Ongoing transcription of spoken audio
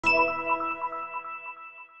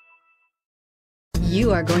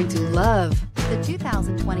You are going to love the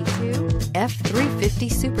 2022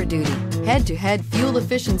 F-350 Super Duty. Head-to-head fuel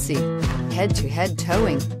efficiency, head-to-head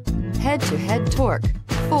towing, head-to-head torque.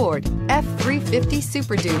 Ford F-350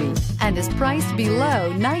 Super Duty and is priced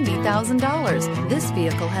below $90,000. This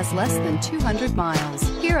vehicle has less than 200 miles.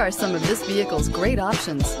 Here are some of this vehicle's great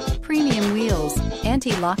options: premium wheels,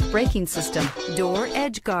 anti-lock braking system, door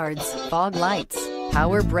edge guards, fog lights,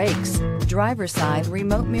 power brakes, driver's side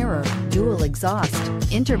remote mirror, dual exhaust,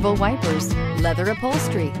 interval wipers, leather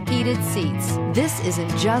upholstery, heated seats. This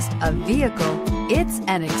isn't just a vehicle, it's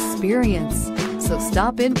an experience. So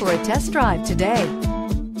stop in for a test drive today.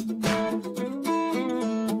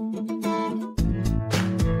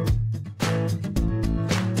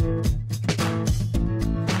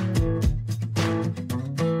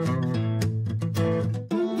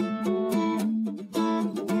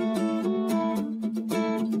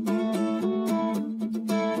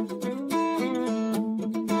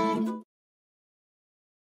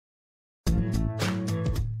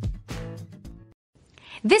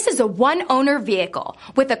 This is a one-owner vehicle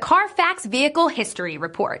with a Carfax Vehicle History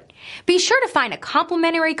Report. Be sure to find a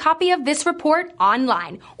complimentary copy of this report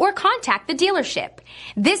online or contact the dealership.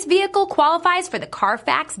 This vehicle qualifies for the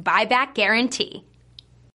Carfax Buyback Guarantee.